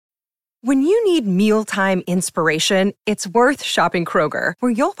When you need mealtime inspiration, it's worth shopping Kroger,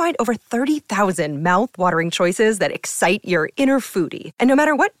 where you'll find over 30,000 mouth-watering choices that excite your inner foodie. And no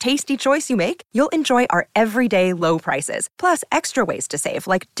matter what tasty choice you make, you'll enjoy our everyday low prices, plus extra ways to save,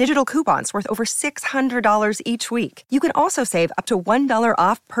 like digital coupons worth over $600 each week. You can also save up to $1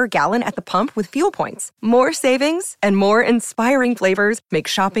 off per gallon at the pump with fuel points. More savings and more inspiring flavors make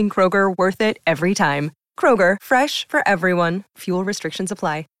shopping Kroger worth it every time. Kroger, fresh for everyone. Fuel restrictions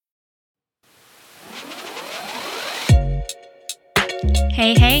apply.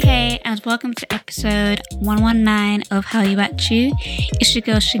 Hey, and welcome to episode 119 of How You At You. It's your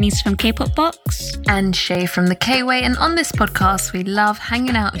girl Shanice from K-Pop Box. And Shay from the K-Way. And on this podcast, we love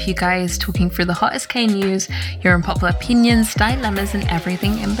hanging out with you guys, talking through the hottest K news, your unpopular opinions, dilemmas, and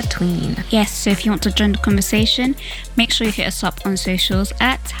everything in between. Yes, so if you want to join the conversation, make sure you hit us up on socials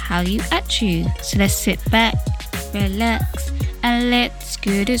at How You At You. So let's sit back, relax, and let's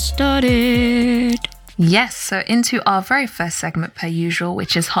get it started. Yes, so into our very first segment per usual,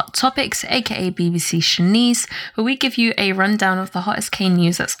 which is Hot Topics, aka BBC Shanice, where we give you a rundown of the hottest K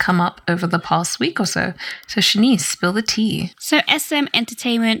news that's come up over the past week or so. So Shanice, spill the tea. So SM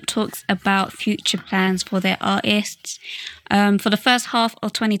Entertainment talks about future plans for their artists. For the first half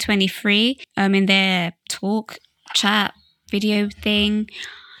of 2023, in their chat, video thing,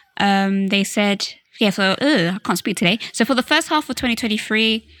 they said, I can't speak today. So for the first half of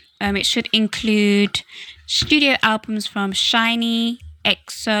 2023, it should include studio albums from SHINee,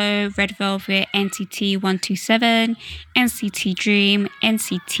 EXO, Red Velvet, NCT 127, NCT Dream,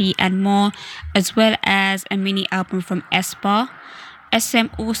 NCT and more, as well as a mini album from aespa. SM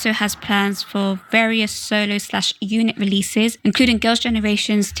also has plans for various solo/unit releases, including Girls'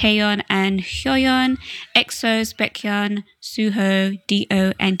 Generation's Taeyeon and Hyoyeon, EXO's Baekhyun, Suho,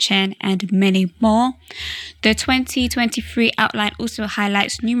 D.O. and Chen, and many more. The 2023 outline also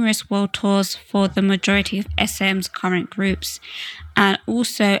highlights numerous world tours for the majority of SM's current groups. And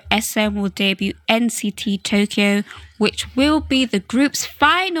also, SM will debut NCT Tokyo, which will be the group's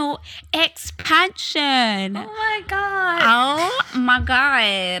final expansion. Oh my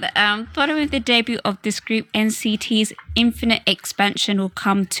god. Following the debut of this group, NCT's Infinite expansion will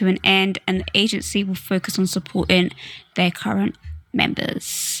come to an end, and the agency will focus on supporting their current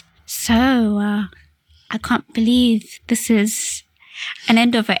members. So, I can't believe this is an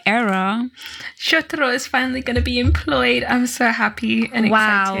end of an era. Shotaro is finally going to be employed. I'm so happy and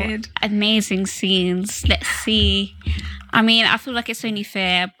excited. Wow, amazing scenes. Let's see. I mean, I feel like it's only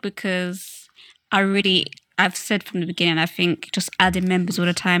fair because I've said from the beginning, I think just adding members all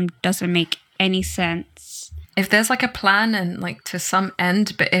the time doesn't make any sense. If there's like a plan and like to some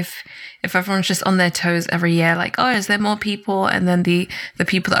end, but if everyone's just on their toes every year, like, oh, is there more people? And then the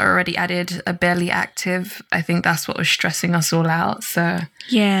people that are already added are barely active. I think that's what was stressing us all out. So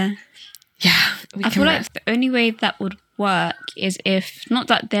yeah. I feel like the only way that would work is if, not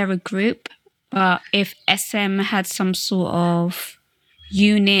that they're a group, but if SM had some sort of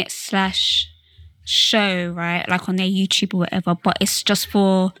unit/show, right? Like on their YouTube or whatever, but it's just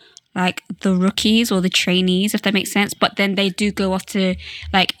for like the rookies or the trainees, if that makes sense. But then they do go off to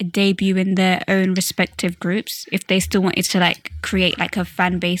like debut in their own respective groups if they still wanted to like create like a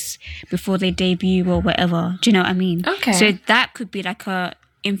fan base before they debut or whatever. Do you know what I mean? Okay. So that could be like a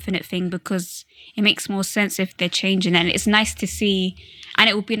infinite thing because it makes more sense if they're changing, and it's nice to see. And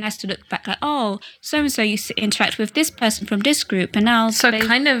it would be nice to look back like, oh, so-and-so used to interact with this person from this group, and now... So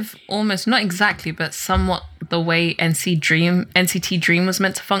kind of almost, not exactly, but somewhat the way NCT Dream was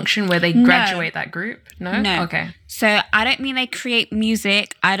meant to function, where they graduate that group? No? Okay. So I don't mean they create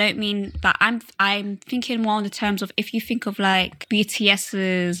music. I don't mean that. I'm thinking more in the terms of if you think of like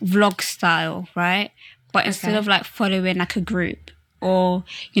BTS's vlog style, right? But instead of like following like a group, or,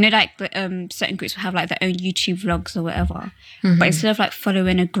 you know, like the, certain groups will have like their own YouTube vlogs or whatever. Mm-hmm. But instead of like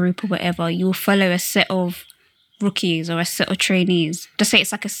following a group or whatever, you'll follow a set of rookies or a set of trainees. Just say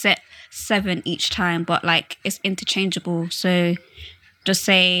it's like a set 7 each time, but like it's interchangeable. So just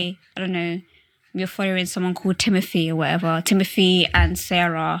say, I don't know, you're following someone called Timothy or whatever, Timothy and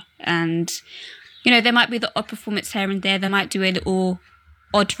Sarah. And, you know, there might be the odd performance here and there. They might do a little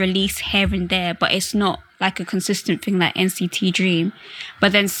odd release here and there, but it's not like a consistent thing like NCT Dream.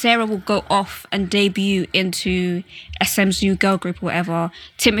 But then Sarah will go off and debut into SM's new girl group or whatever.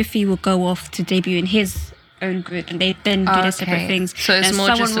 Timothy will go off to debut in his own group, and they then do their separate things. So it's more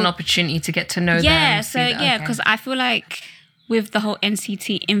just an opportunity to get to know them. Yeah, because I feel like with the whole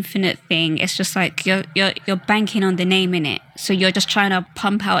NCT Infinite thing, it's just like you're banking on the name in it. So you're just trying to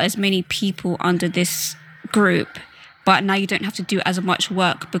pump out as many people under this group but now you don't have to do as much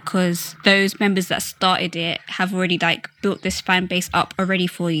work because those members that started it have already like built this fan base up already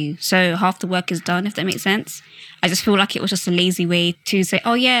for you. So half the work is done, if that makes sense. I just feel like it was just a lazy way to say,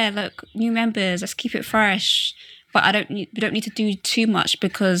 oh yeah, look, new members, let's keep it fresh. But we don't need to do too much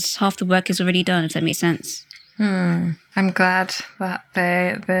because half the work is already done, if that makes sense. I'm glad that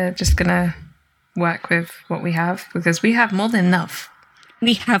they're just gonna work with what we have, because we have more than enough.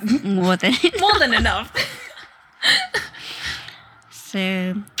 We have more than enough.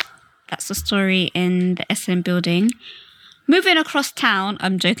 So that's the story in the SM building. Moving across town,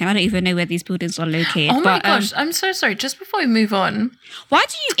 I'm joking, I don't even know where these buildings are located. Oh my gosh, I'm so sorry. Just before we move on. Why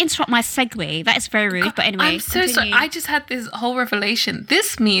do you interrupt my segue? That is very rude, but anyway. I'm so sorry. I just had this whole revelation.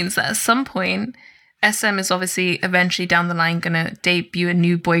 This means that at some point, SM is obviously eventually down the line going to debut a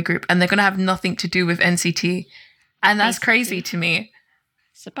new boy group, and they're going to have nothing to do with NCT. And that's crazy to me.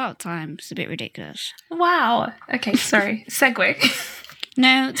 It's about time. It's a bit ridiculous. Wow. Okay, sorry. Segue.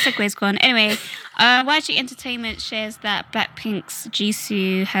 No, segway's gone. Anyway, YG Entertainment shares that Blackpink's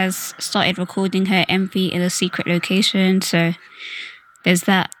Jisoo has started recording her MV in a secret location. So there's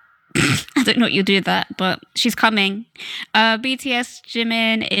that. I don't know what you'll do with that, but she's coming. BTS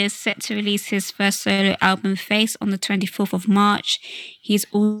Jimin is set to release his first solo album, Face, on the 24th of March. He's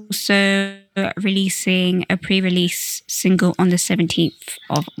also releasing a pre-release single on the 17th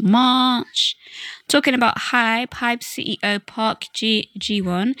of March. Talking about Hybe CEO Park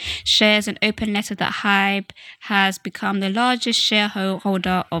Ji-won shares an open letter that Hybe has become the largest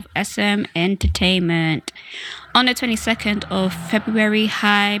shareholder of SM Entertainment. On the 22nd of February,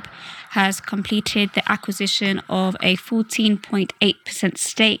 Hybe has completed the acquisition of a 14.8%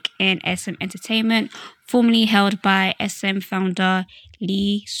 stake in SM Entertainment, formerly held by SM founder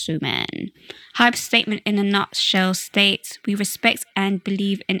Lee Soo-man. Hybe's statement in a nutshell states, "We respect and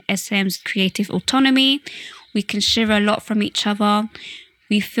believe in SM's creative autonomy. We can share a lot from each other.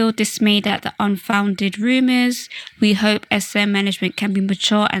 We feel dismayed at the unfounded rumours. We hope SM management can be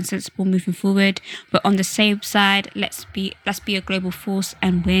mature and sensible moving forward. But on the same side, let's be a global force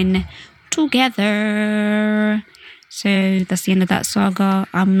and win together." So that's the end of that saga.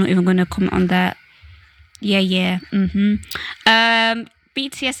 I'm not even going to comment on that.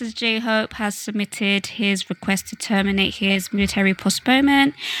 BTS's J-Hope has submitted his request to terminate his military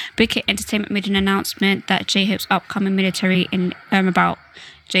postponement. Big Hit Entertainment made an announcement that J-Hope's upcoming military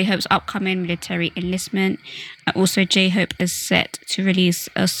enlistment. And also, J-Hope is set to release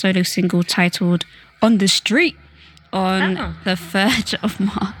a solo single titled "On the Street" on the 3rd of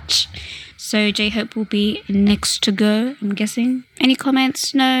March. So J-Hope will be next to go, I'm guessing. Any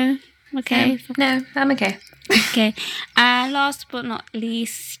comments? No? Okay. No, I'm okay. Okay. Last but not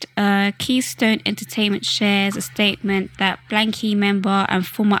least, Keystone Entertainment shares a statement that Blanky member and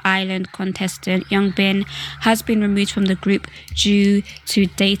former Island contestant Youngbin has been removed from the group due to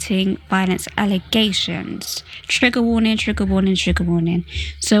dating violence allegations. Trigger warning, trigger warning, trigger warning.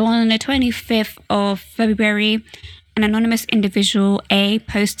 So on the 25th of February, an anonymous individual, A,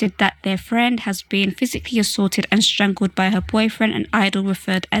 posted that their friend has been physically assaulted and strangled by her boyfriend and idol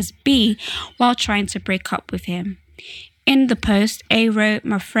referred as B while trying to break up with him. In the post, A wrote,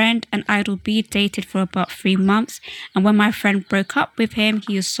 "My friend and idol B dated for about 3 months, and when my friend broke up with him,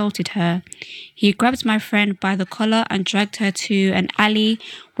 he assaulted her. He grabbed my friend by the collar and dragged her to an alley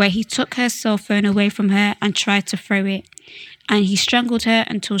where he took her cell phone away from her and tried to throw it, and he strangled her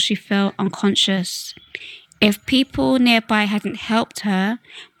until she fell unconscious. If people nearby hadn't helped her,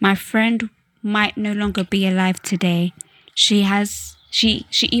 my friend might no longer be alive today. She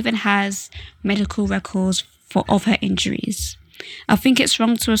even has medical records of her injuries. I think it's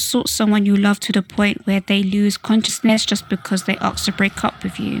wrong to assault someone you love to the point where they lose consciousness just because they ask to break up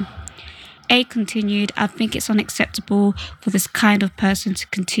with you." A continued, "I think it's unacceptable for this kind of person to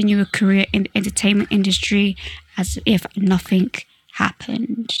continue a career in the entertainment industry as if nothing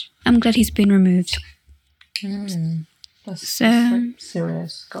happened." I'm glad he's been removed. That's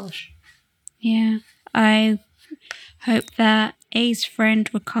serious. Gosh. Yeah, I hope that A's friend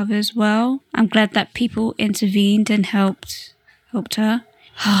recovers well. I'm glad that people intervened and helped her.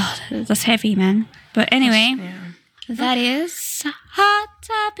 That's heavy, man. But anyway, that is Hot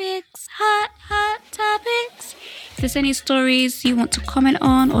Topics. Hot Topics. If there's any stories you want to comment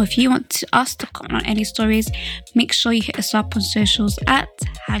on, or if you want us to comment on any stories, make sure you hit us up on socials at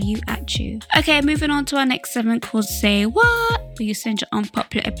HallYouAtYou. Okay, moving on to our next segment called Say What, where you send your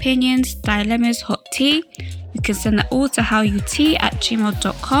unpopular opinions, dilemmas, hot tea. You can send that all to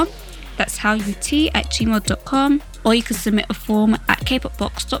howyoutea@gmail.com. That's howyoutea@gmail.com. Or you can submit a form at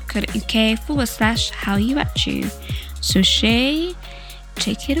kpopbox.co.uk/howyouatYou. So Shay,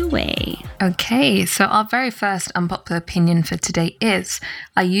 take it away. Okay, so our very first unpopular opinion for today is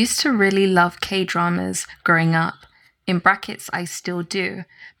I used to really love K-dramas growing up. In brackets, I still do,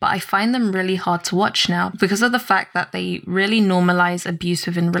 but I find them really hard to watch now because of the fact that they really normalize abuse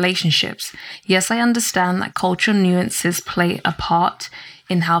within relationships. Yes, I understand that cultural nuances play a part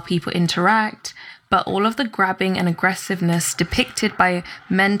in how people interact, but all of the grabbing and aggressiveness depicted by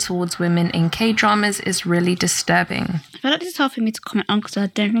men towards women in K-dramas is really disturbing. I feel like this is hard for me to comment on because I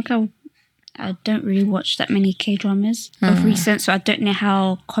don't really watch that many K-dramas of recent, so I don't know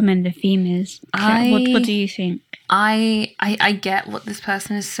how common the theme is. What do you think? I get what this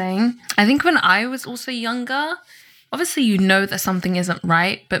person is saying. I think when I was also younger, obviously you know that something isn't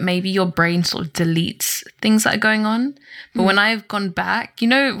right, but maybe your brain sort of deletes things that are going on. But when I've gone back, you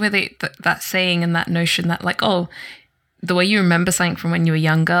know, where that saying and that notion that like, oh, the way you remember something from when you were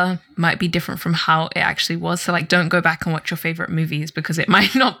younger might be different from how it actually was. So like, don't go back and watch your favorite movies because it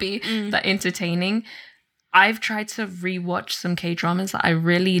might not be that entertaining. I've tried to rewatch some K-dramas that I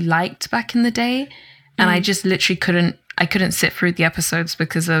really liked back in the day. And I just literally couldn't sit through the episodes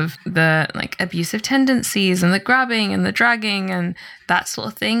because of the like abusive tendencies and the grabbing and the dragging and that sort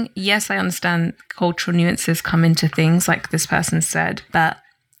of thing. Yes, I understand cultural nuances come into things like this person said, but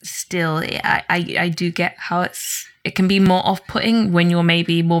still I do get how it can be more off-putting when you're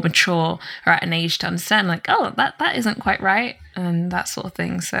maybe more mature or at an age to understand like, oh, that isn't quite right and that sort of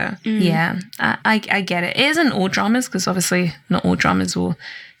thing. So yeah, I get it. It isn't all dramas because obviously not all dramas will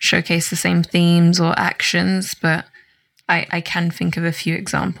showcase the same themes or actions, but I can think of a few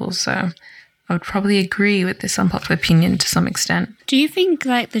examples. So I would probably agree with this unpopular opinion to some extent. Do you think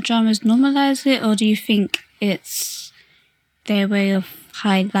like the dramas normalize it, or do you think it's their way of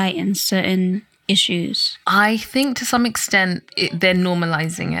highlighting certain issues? I think to some extent they're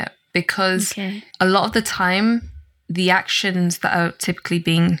normalizing it because a lot of the time the actions that are typically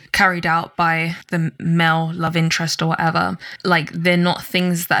being carried out by the male love interest or whatever, like they're not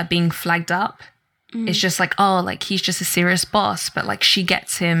things that are being flagged up. It's just like, oh, like he's just a serious boss, but like she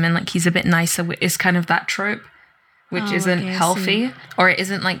gets him and like he's a bit nicer. It's kind of that trope, which isn't healthy, or it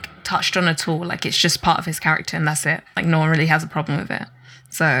isn't like touched on at all. Like it's just part of his character and that's it. Like no one really has a problem with it.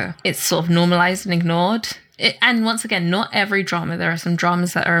 So it's sort of normalized and ignored. And once again, not every drama. There are some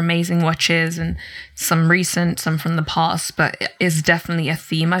dramas that are amazing watches and some recent, some from the past, but it is definitely a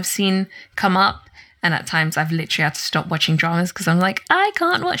theme I've seen come up. And at times I've literally had to stop watching dramas because I'm like, I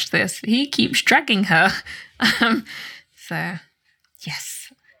can't watch this. He keeps dragging her. So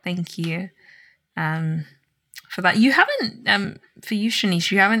yes, thank you for that. You haven't, for you,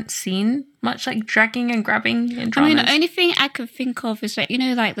 Shanice, you haven't seen much like dragging and grabbing in dramas? I mean, the only thing I could think of is like, you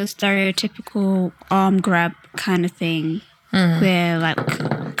know, like the stereotypical arm grab kind of thing where like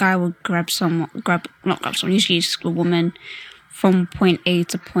a guy will usually just a woman from point A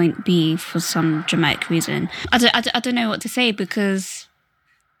to point B for some dramatic reason. I don't know what to say because,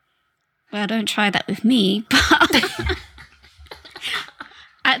 well, don't try that with me, but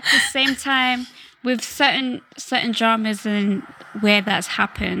at the same time, with certain dramas and where that's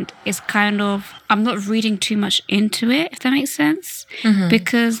happened, it's kind of, I'm not reading too much into it, if that makes sense.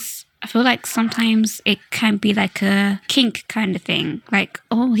 Because I feel like sometimes it can be like a kink kind of thing. Like,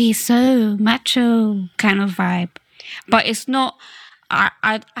 oh, he's so macho kind of vibe. But it's not,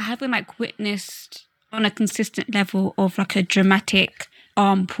 I haven't like witnessed on a consistent level of like a dramatic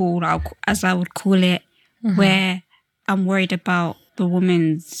arm pull, as I would call it, where I'm worried about the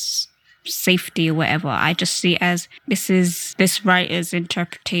woman's safety or whatever. I just see it as this is this writer's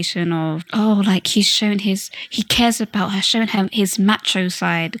interpretation of, oh, like he cares about her, showing him his macho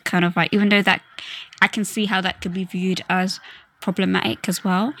side, kind of like, even though that I can see how that could be viewed as problematic as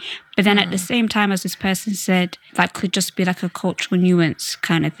well. But then at the same time, as this person said, that could just be like a cultural nuance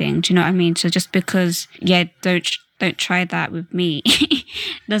kind of thing. Do you know what I mean? So just because, don't try that with me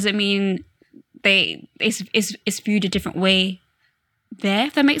doesn't mean it's viewed a different way there,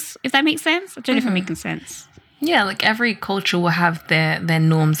 if that makes sense. I don't know if I'm making sense. Yeah, like every culture will have their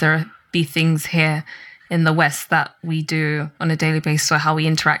norms. There will be things here in the West that we do on a daily basis, or how we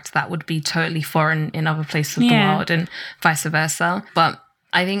interact that would be totally foreign in other places of the world, and vice versa. But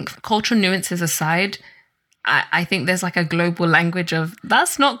I think cultural nuances aside, I think there's like a global language of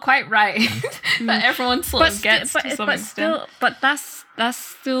that's not quite right that everyone sort of gets to some extent. But that's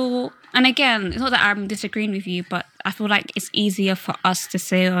still, and again, it's not that I'm disagreeing with you, but I feel like it's easier for us to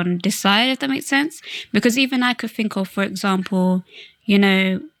say on this side, if that makes sense. Because even I could think of, for example, you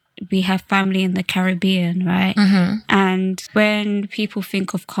know, we have family in the Caribbean, right? And when people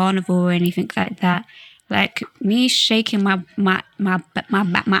think of carnival or anything like that, like me shaking my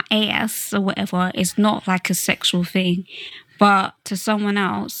ass or whatever is not like a sexual thing. but to someone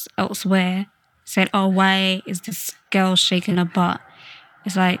else elsewhere said, oh, why is this girl shaking her butt?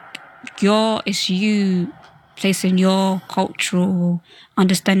 It's like, it's you placing your cultural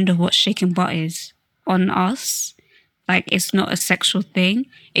understanding of what shaking butt is on us. Like, it's not a sexual thing.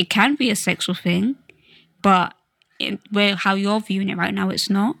 It can be a sexual thing, but how you're viewing it right now,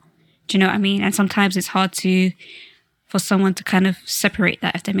 it's not. Do you know what I mean? And sometimes it's hard for someone to kind of separate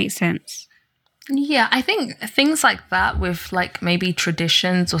that, if that makes sense. Yeah, I think things like that with like maybe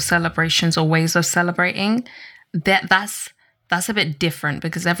traditions or celebrations or ways of celebrating, that's a bit different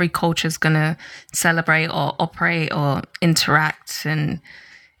because every culture is going to celebrate or operate or interact and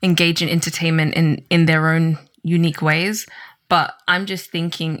engage in entertainment in their own unique ways. But I'm just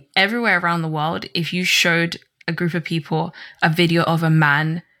thinking everywhere around the world, if you showed a group of people a video of a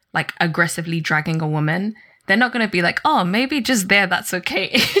man like aggressively dragging a woman, they're not going to be like, oh, maybe just there, that's okay.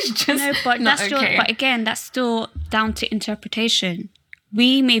 It's just no, but not that's okay. But again, that's still down to interpretation.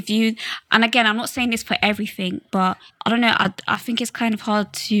 We may view, and again, I'm not saying this for everything, but I don't know, I think it's kind of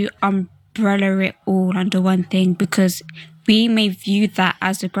hard to umbrella it all under one thing because we may view that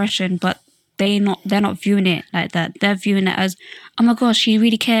as aggression, but they're not viewing it like that. They're viewing it as, oh my gosh, you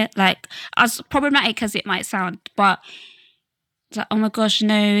really care, like, as problematic as it might sound, but it's like, oh my gosh,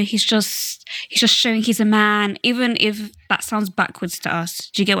 no, he's just showing he's a man, even if that sounds backwards to us.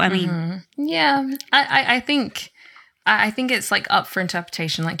 Do you get what I mean? Mm-hmm. Yeah, I think it's like up for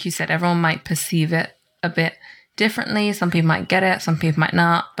interpretation. Like you said, everyone might perceive it a bit differently. Some people might get it, some people might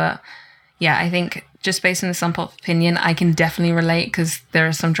not. But yeah, I think just based on this unpopular opinion, I can definitely relate because there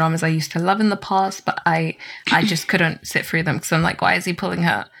are some dramas I used to love in the past, but I just couldn't sit through them because I'm like, why is he pulling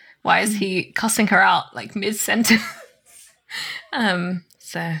her? Why is he cussing her out like mid-sentence?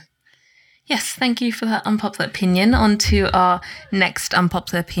 So yes, thank you for that unpopular opinion. On to our next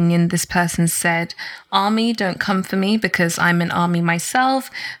unpopular opinion. This person said, army don't come for me because I'm an army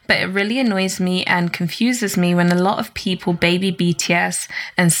myself, but it really annoys me and confuses me when a lot of people baby BTS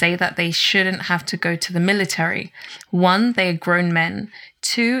and say that they shouldn't have to go to the military. 1, they are grown men.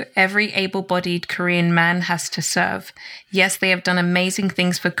 2, every able-bodied Korean man has to serve. Yes, they have done amazing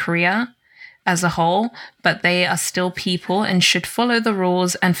things for Korea as a whole, but they are still people and should follow the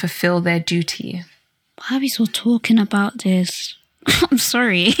rules and fulfill their duty. Why are we still talking about this? I'm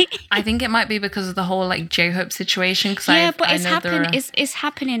sorry. I think it might be because of the whole like J-Hope situation. Yeah, but it's happening. It's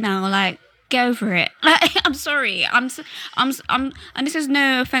happening now. Like, get over it. Like, I'm sorry. I'm, and this is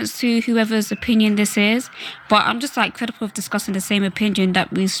no offense to whoever's opinion this is, but I'm just like critical of discussing the same opinion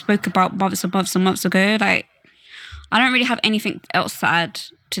that we spoke about months and months and months ago. Like, I don't really have anything else to add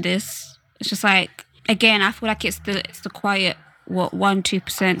to this. It's just like, again, I feel like it's the quiet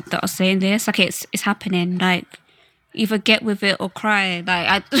 1-2% that are saying this. Like, it's happening. Like, either get with it or cry.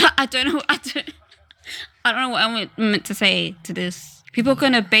 Like, I don't know. I don't know what I'm meant to say to this. People are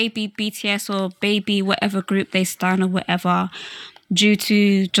gonna baby BTS or baby whatever group they stand or whatever, due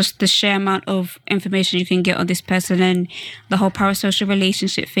to just the sheer amount of information you can get on this person and the whole parasocial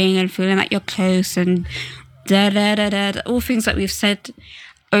relationship thing and feeling like you're close and all things that we've said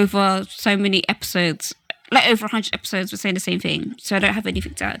over so many episodes, like over 100 episodes, we're saying the same thing. So I don't have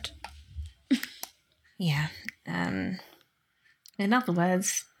anything to add. Yeah. In other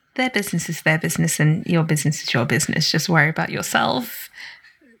words, their business is their business and your business is your business. Just worry about yourself.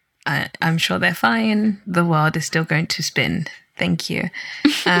 I'm sure they're fine. The world is still going to spin. Thank you.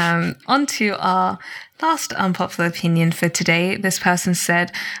 On to our last unpopular opinion for today. This person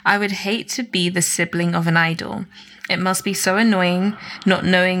said, I would hate to be the sibling of an idol. It must be so annoying not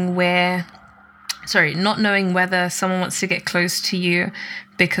knowing whether someone wants to get close to you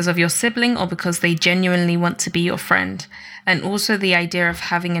because of your sibling or because they genuinely want to be your friend. And also the idea of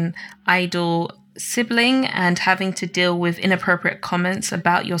having an idol sibling and having to deal with inappropriate comments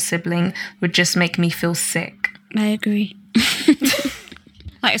about your sibling would just make me feel sick. I agree.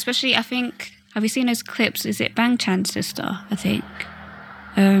 Like, especially, I think, have you seen those clips? Is it Bang Chan's sister, I think?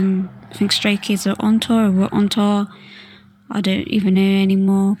 I think Stray Kids are on tour or were on tour. I don't even know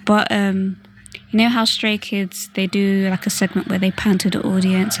anymore. But you know how Stray Kids, they do like a segment where they pan to the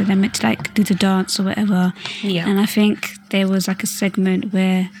audience and they're meant to like do the dance or whatever. Yeah. And I think there was like a segment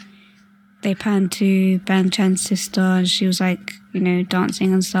where they panned to Bang Chan's sister and she was like, you know,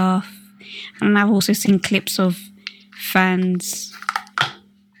 dancing and stuff. And I've also seen clips of fans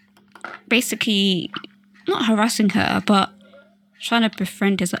basically not harassing her, but trying to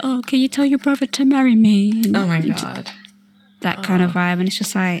befriend her. It's like, oh, can you tell your brother to marry me? And oh my God. That kind of vibe. And it's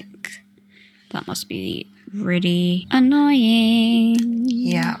just like, that must be really annoying.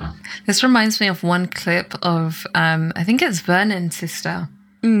 Yeah. This reminds me of one clip of, I think it's Vernon's sister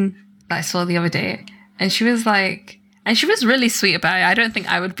that I saw the other day. And she was like, And she was really sweet about it. I don't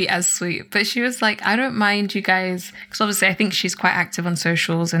think I would be as sweet, but she was like, I don't mind you guys, because obviously I think she's quite active on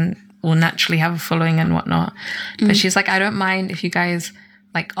socials and will naturally have a following and whatnot. But she's like, I don't mind if you guys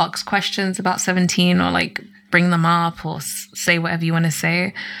like ask questions about 17 or like bring them up or say whatever you want to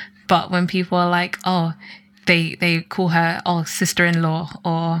say. But when people are like, oh, they call her, oh, sister-in-law,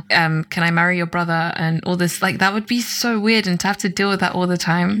 or can I marry your brother, and all this, like, that would be so weird, and to have to deal with that all the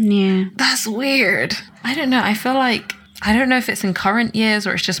time. Yeah. That's weird. I don't know. I feel like, I don't know if it's in current years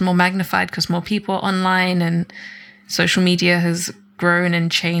or it's just more magnified because more people are online and social media has grown and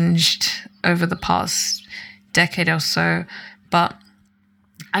changed over the past decade or so. But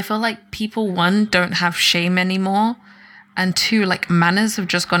I feel like people, one, don't have shame anymore, and two, like, manners have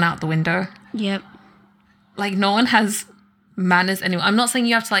just gone out the window. Yep. Like, no one has manners anymore. I'm not saying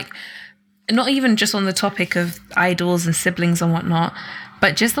you have to, like, not even just on the topic of idols and siblings and whatnot,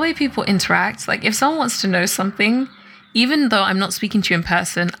 but just the way people interact. Like, if someone wants to know something, even though I'm not speaking to you in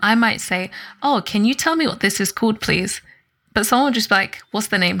person, I might say, oh, can you tell me what this is called, please? But someone will just be like, what's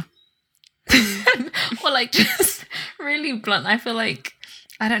the name? Or, like, just really blunt. I feel like,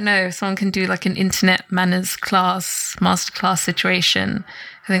 I don't know, if someone can do, like, an internet manners class, masterclass situation,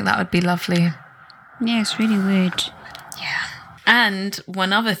 I think that would be lovely. Yeah, it's really weird. Yeah. And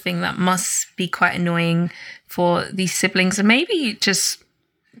one other thing that must be quite annoying for these siblings, and maybe just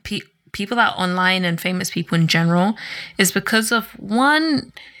people that are online and famous people in general, is because of,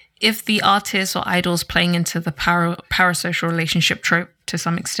 one, if the artist or idol's playing into the parasocial relationship trope to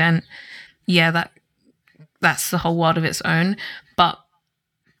some extent, yeah, that's the whole world of its own. But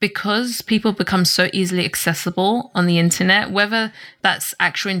because people become so easily accessible on the internet, whether that's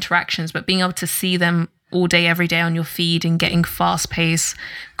actual interactions, but being able to see them all day, every day on your feed and getting fast-paced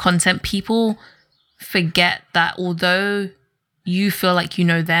content, people forget that although you feel like you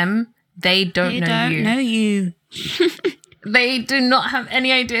know them, they don't know you. They don't know you. They do not have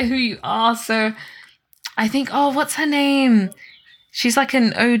any idea who you are. So I think, oh, what's her name? She's like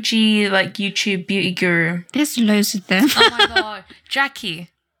an OG, like, YouTube beauty guru. There's loads of them. Oh my God. Jackie.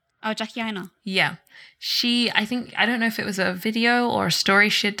 Oh, Jackie Aina. Yeah. I don't know if it was a video or a story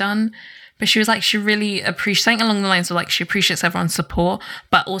she had done, but she was like, she really appreciates, something along the lines of like, she appreciates everyone's support,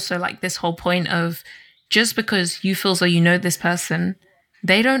 but also like this whole point of just because you feel as though you know this person,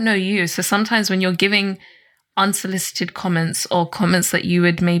 they don't know you. So sometimes when you're giving unsolicited comments or comments that you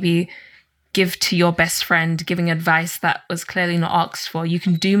would maybe give to your best friend, giving advice that was clearly not asked for, you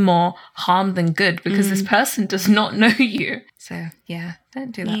can do more harm than good because this person does not know you. So yeah,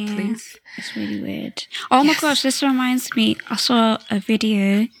 don't do that, please. It's really weird. Oh my gosh, this reminds me, I saw a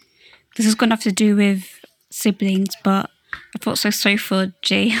video. This is going to have to do with siblings, but I thought so for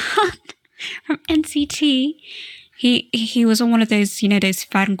Jaehyun from NCT. He was on one of those, you know, those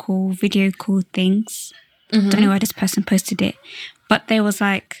fan call, video call things. Don't know why this person posted it, but they was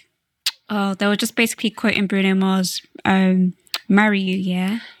like, oh, they were just basically quoting Bruno Mars, marry you,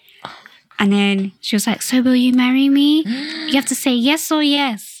 yeah? And then she was like, so will you marry me? You have to say yes or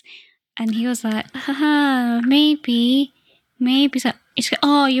yes. And he was like, maybe. So it's like,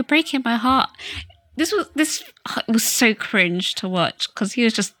 oh, you're breaking my heart. This was so cringe to watch because he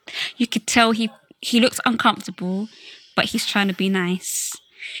was just, you could tell he looks uncomfortable, but he's trying to be nice.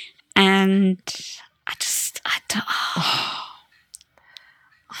 And I don't.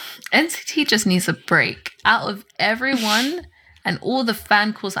 NCT just needs a break. Out of everyone and all the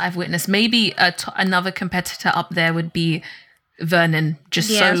fan calls I've witnessed, maybe another competitor up there would be Vernon, just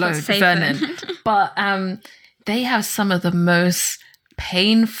solo Vernon. But they have some of the most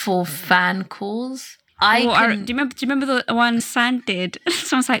painful fan calls. Do you remember the one San did?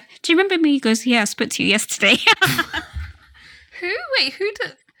 Someone's like, do you remember me? He goes, yeah, I spoke to you yesterday. Who? Wait, who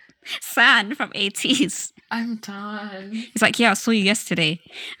did? San from ATEEZ. I'm done. He's like, yeah, I saw you yesterday.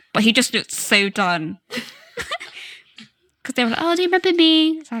 But he just looked so done. Because they were like, oh, do you remember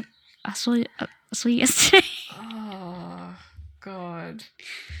me? It's like, I saw you yesterday. Oh, God.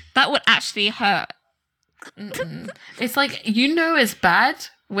 That would actually hurt. It's like, you know it's bad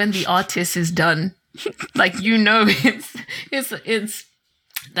when the artist is done. Like, you know it's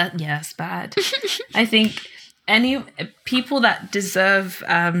that, yeah, it's bad. I think any people that deserve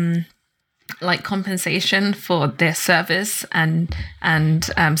like compensation for their service and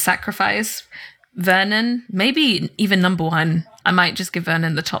sacrifice, Vernon, maybe even number one. I might just give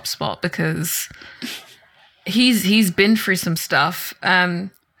Vernon the top spot because he's been through some stuff.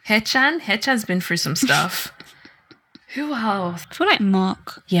 Haechan's been through some stuff. Who else? I feel like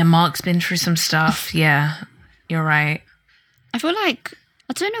Mark. Yeah, Mark's been through some stuff. Yeah, you're right. I feel like,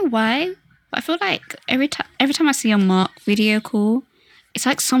 I don't know why, but I feel like every time I see a Mark video call, it's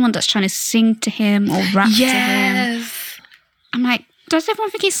like someone that's trying to sing to him or rap to him. I'm like, does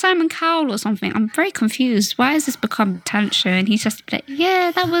everyone think he's Simon Cowell or something? I'm very confused. Why has this become a talent show? And he's just like,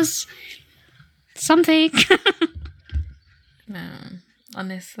 yeah, that was something. No,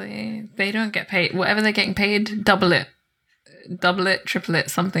 honestly, they don't get paid. Whatever they're getting paid, double it, triple it,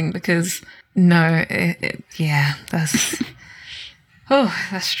 something. Because no, yeah, that's. Oh,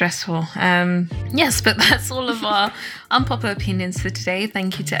 that's stressful. Yes, but that's all of our unpopular opinions for today.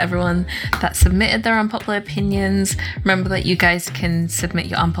 Thank you to everyone that submitted their unpopular opinions. Remember that you guys can submit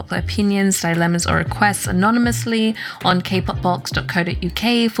your unpopular opinions, dilemmas, or requests anonymously on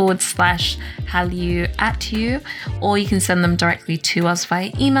kpopbox.co.uk/hallyu@you, or you can send them directly to us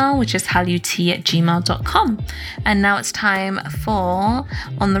via email, which is hallut@gmail.com. And now it's time for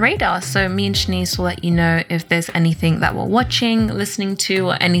On the Radar. So me and Shanice will let you know if there's anything that we're watching, listening to,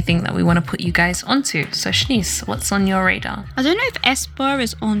 or anything that we want to put you guys onto. So Shanice, what's on your radar? I don't know if aespa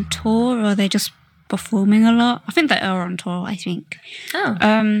is on tour or they're just performing a lot. I think they are on tour, I think. Oh.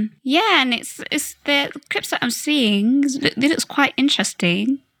 Yeah, and it's the clips that I'm seeing, it looks quite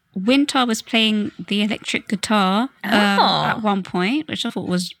interesting. Winter was playing the electric guitar at one point, which I thought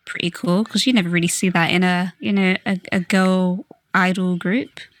was pretty cool because you never really see that in a girl idol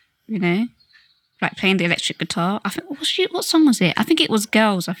group, like playing the electric guitar. I think what song was it? I think it was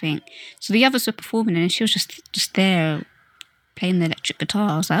Girls. I think so. The others were performing and she was just there playing the electric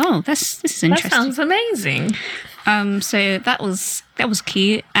guitar. I was like, oh, this is interesting. That sounds amazing. So that was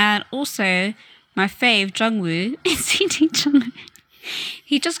cute. And also my fave Jungwoo, CD Jungwoo.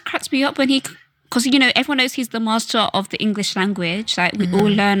 He just cracks me up when because everyone knows he's the master of the English language. Like we all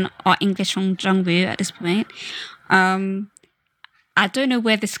learn our English from Jungwoo at this point. I don't know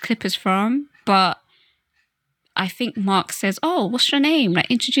where this clip is from, but I think Mark says, oh, what's your name? Like,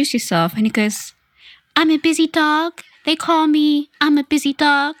 introduce yourself. And he goes, I'm a busy dog. They call me, I'm a busy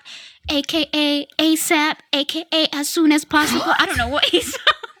dog, a.k.a. ASAP, a.k.a. as soon as possible. What? I don't know what he's...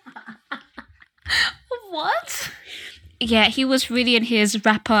 What? Yeah, he was really in his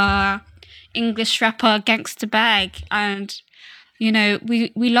English rapper gangster bag. And,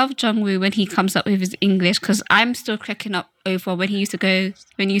 we love Jungwoo when he comes up with his English, because I'm still cracking up over when he used to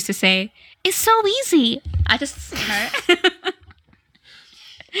say, it's so easy. I just,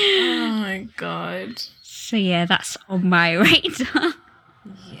 Oh my God. So yeah, that's on my radar.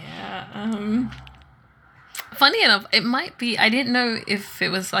 Yeah. Funny enough, it might be, I didn't know if it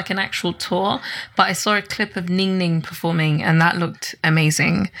was like an actual tour, but I saw a clip of Ning Ning performing and that looked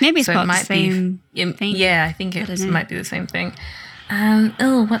amazing. Maybe it's about the same thing. Yeah, I think it might be the same thing.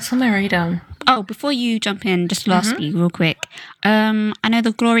 What's on my radar? Oh, before you jump in, just lastly, real quick. I know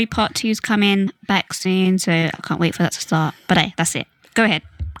the Glory Part 2 is coming back soon, so I can't wait for that to start. But hey, that's it. Go ahead.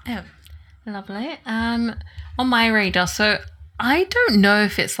 Oh, lovely. On my radar, so I don't know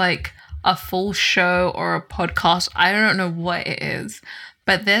if it's like a full show or a podcast. I don't know what it is,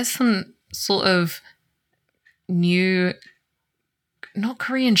 but there's some sort of new, not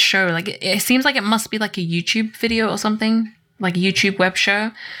Korean show. Like it seems like it must be like a YouTube video or something. Like a YouTube web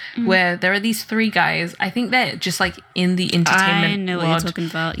show where there are these three guys. I think they're just like in the entertainment I know world. what you're talking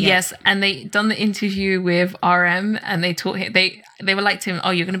about. Yeah. Yes, and they done the interview with RM and they taught him, they were like to him,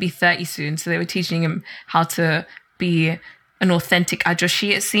 oh, you're going to be 30 soon. So they were teaching him how to be an authentic ajoshi,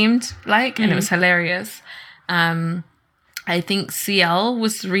 it seemed like, and it was hilarious. I think CL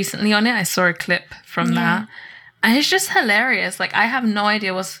was recently on it. I saw a clip from that. And it's just hilarious. Like, I have no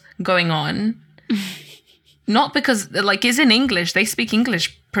idea what's going on. Not because, like, it's in English. They speak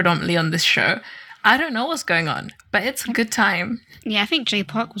English predominantly on this show. I don't know what's going on, but it's a good time. Yeah, I think Jay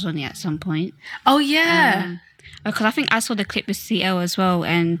Park was on it at some point. Oh, yeah. Because I think I saw the clip with CL as well,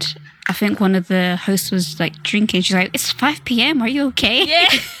 and I think one of the hosts was, like, drinking. She's like, it's 5 p.m. Are you okay? Yeah.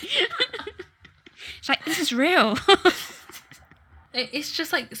 She's like, this is real. It's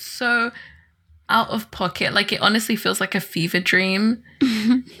just, like, so out of pocket. Like, it honestly feels like a fever dream.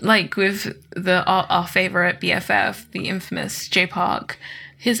 Like with our favorite BFF, the infamous Jay Park,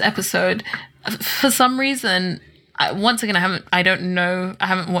 his episode. For some reason, once again, I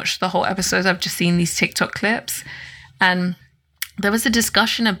haven't watched the whole episodes. I've just seen these TikTok clips, and there was a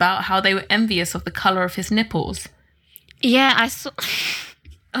discussion about how they were envious of the color of his nipples. Yeah, I saw.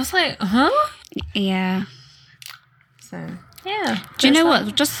 I was like, huh? Yeah. So. Yeah. Do you know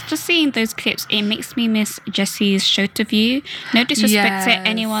what? Just seeing those clips, it makes me miss Jessie's show to view. No disrespect to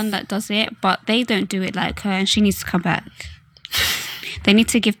anyone that does it, but they don't do it like her, and she needs to come back. They need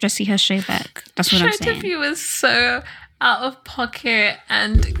to give Jessie her show back. That's what I'm saying. Show to view is so out of pocket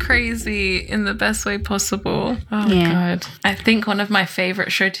and crazy in the best way possible. Oh my God. I think one of my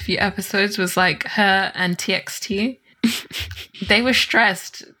favorite show to view episodes was like her and TXT. They were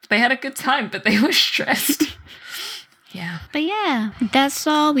stressed. They had a good time, but they were stressed. Yeah. But yeah, that's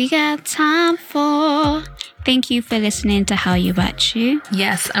all we got time for. Thank you for listening to How You Bat You.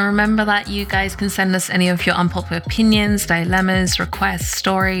 Yes, and remember that you guys can send us any of your unpopular opinions, dilemmas, requests,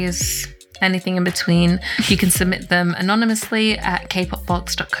 stories, anything in between. You can submit them anonymously at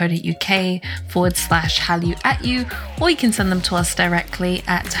kpopbox.co.uk/HallYouAtYou, or you can send them to us directly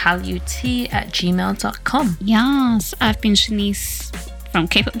at hallyouT@gmail.com. Yes, I've been Shanice from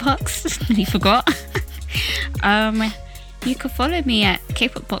K-Pop Box. You forgot. You can follow me at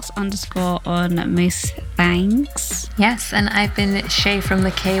kpopbox_ on most things. Yes, and I've been Shay from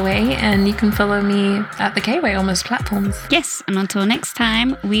the K-Way, and you can follow me at the K-Way on most platforms. Yes, and until next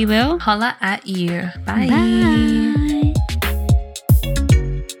time, we will holla at you. Bye. Bye.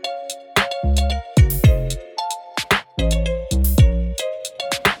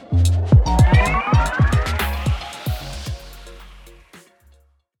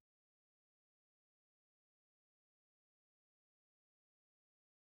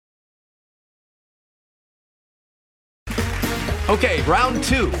 Okay, round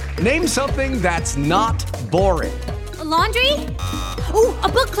 2. Name something that's not boring. A laundry? Ooh, a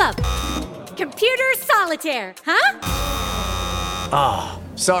book club. Computer solitaire, huh? Ah,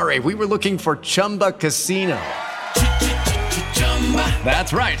 sorry, we were looking for Chumba Casino.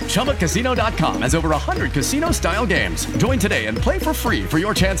 That's right, ChumbaCasino.com has over 100 casino-style games. Join today and play for free for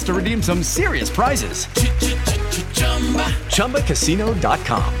your chance to redeem some serious prizes.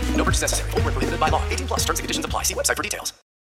 ChumbaCasino.com. No purchase necessary. Void where prohibited by law. 18+ terms and conditions apply. See website for details.